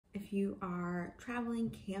if you are traveling,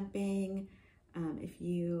 camping, if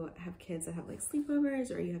you have kids that have like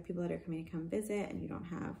sleepovers, or you have people that are coming to come visit and you don't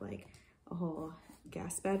have like a whole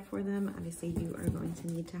guest bed for them, obviously you are going to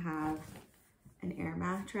need to have an air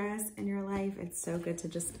mattress in your life. It's so good to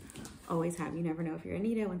just always have. You never know if you're gonna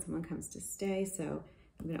need it when someone comes to stay. So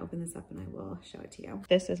I'm gonna open this up and I will show it to you.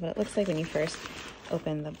 This is what it looks like when you first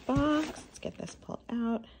open the box. Let's get this pulled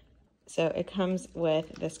out. So it comes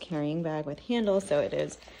with this carrying bag with handles, so it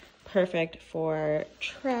is perfect for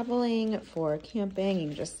traveling, for camping. You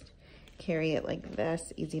can just carry it like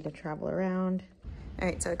this, easy to travel around. All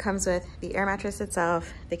right, so it comes with the air mattress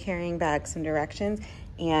itself, the carrying bag, some directions,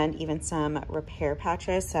 and even some repair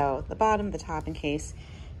patches. So the bottom, the top, in case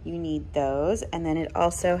you need those. And then it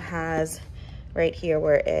also has right here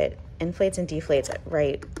where it inflates and deflates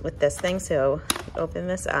right with this thing. So open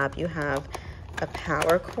this up, you have a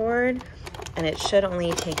power cord, and it should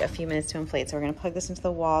only take a few minutes to inflate. So we're gonna plug this into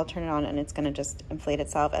the wall, turn it on, and it's gonna just inflate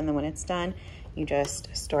itself. And then when it's done, you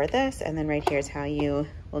just store this, and then right here is how you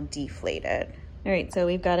will deflate it. All right, so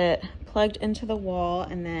we've got it plugged into the wall,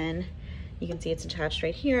 and then you can see it's attached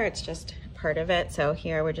right here. It's just part of it. So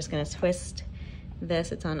here we're just gonna twist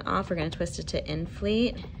this, it's on off. We're gonna twist it to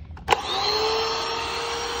inflate.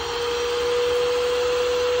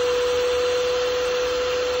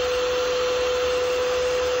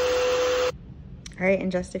 All right,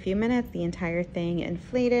 in just a few minutes, the entire thing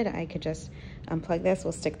inflated. I could just unplug this.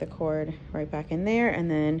 We'll stick the cord right back in there, and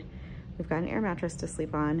then we've got an air mattress to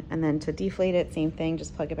sleep on. And then to deflate it, same thing,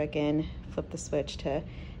 just plug it back in, flip the switch to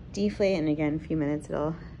deflate, and again, a few minutes,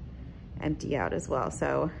 it'll empty out as well.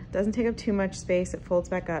 So it doesn't take up too much space. It folds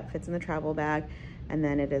back up, fits in the travel bag, and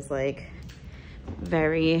then it is like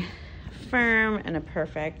very firm and a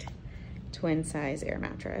perfect twin size air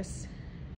mattress.